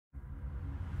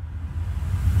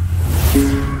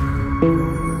Hello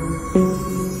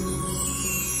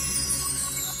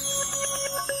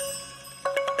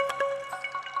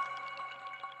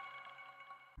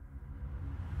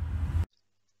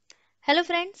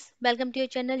friends, welcome to your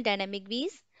channel Dynamic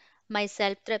V's.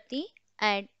 Myself Trapti,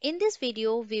 and in this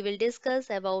video we will discuss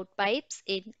about pipes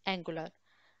in Angular.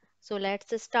 So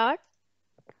let's start.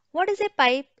 What is a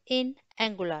pipe in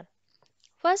Angular?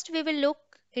 First we will look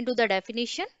into the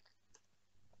definition.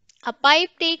 A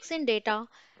pipe takes in data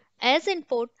as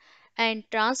input and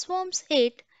transforms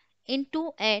it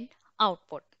into an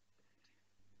output.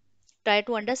 Try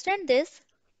to understand this.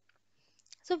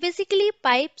 So basically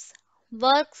pipes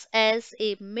works as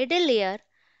a middle layer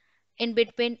in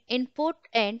between input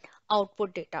and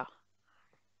output data.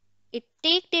 It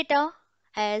take data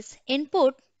as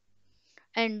input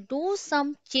and do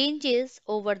some changes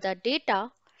over the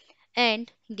data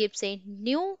and gives a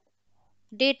new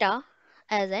data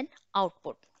as an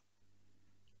output.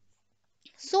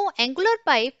 So Angular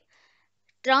pipe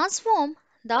transform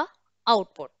the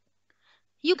output.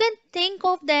 You can think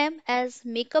of them as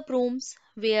makeup rooms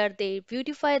where they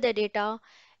beautify the data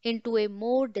into a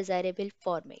more desirable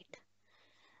format.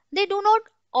 They do not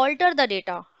alter the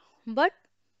data but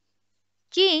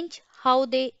change how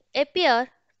they appear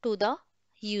to the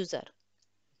user.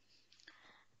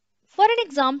 For an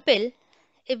example,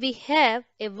 if we have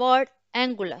a word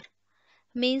Angular,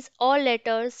 means all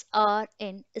letters are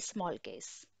in small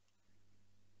case.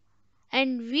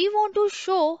 And we want to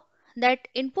show that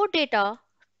input data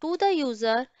to the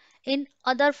user in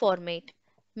other format,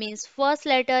 means first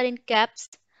letter in caps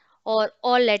or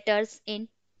all letters in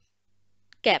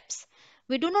caps.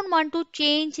 We do not want to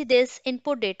change this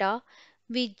input data.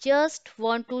 We just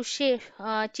want to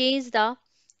change the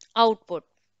output.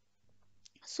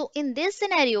 So in this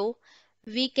scenario,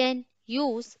 we can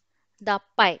use the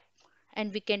pipe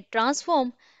and we can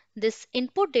transform this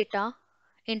input data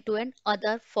into an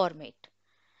other format.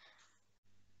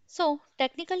 So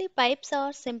technically pipes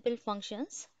are simple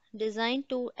functions designed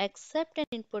to accept an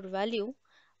input value,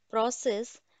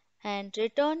 process and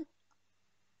return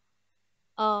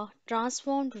a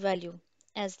transformed value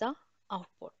as the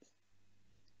output.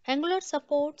 Angular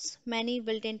supports many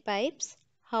built-in pipes.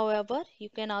 However, you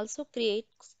can also create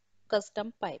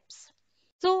custom pipes.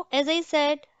 So as I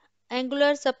said,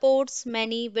 Angular supports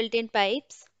many built-in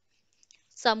pipes.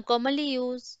 Some commonly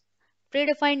used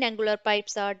predefined Angular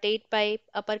pipes are date pipe,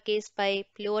 uppercase pipe,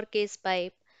 lowercase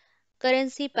pipe,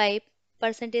 currency pipe,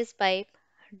 percentage pipe,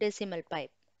 decimal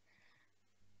pipe.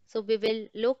 So we will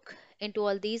look into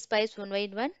all these pipes one by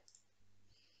one.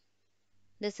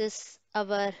 This is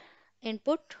our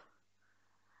input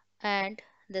and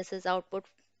this is output.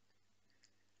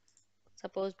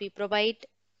 Suppose we provide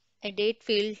a date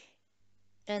field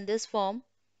in this form,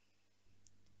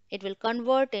 it will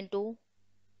convert into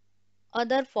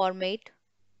other format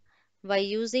by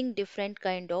using different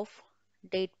kind of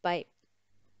date pipe.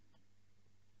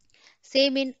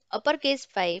 Same in uppercase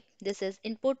pipe, this is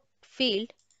input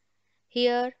field.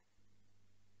 Here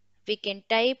we can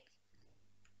type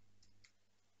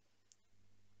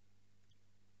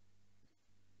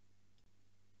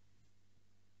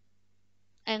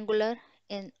Angular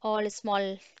in all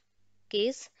small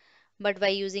case, but by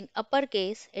using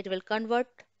uppercase it will convert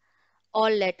all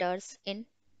letters in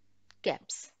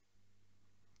caps.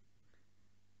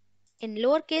 In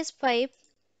lowercase pipe,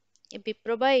 if we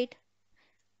provide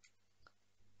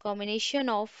combination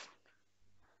of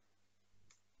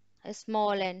a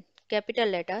small and capital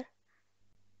letter,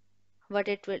 but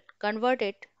it will convert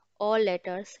it all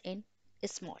letters in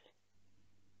small.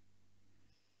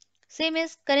 Same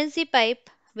as currency pipe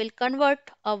will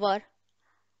convert our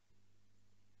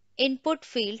input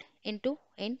field into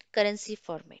in currency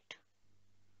format.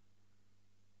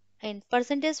 In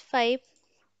percentage pipe,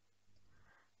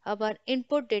 our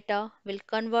input data will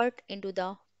convert into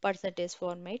the percentage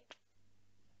format.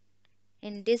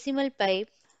 In decimal pipe,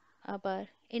 our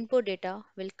input data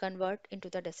will convert into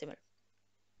the decimal.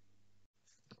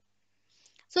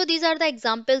 So these are the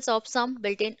examples of some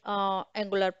built-in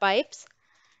Angular pipes.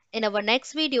 In our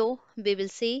next video, we will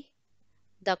see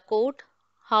the code,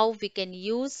 how we can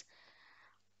use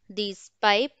these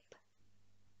pipe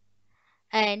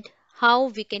and how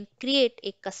we can create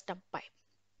a custom pipe.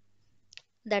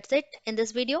 That's it in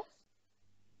this video.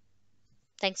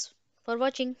 Thanks for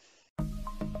watching.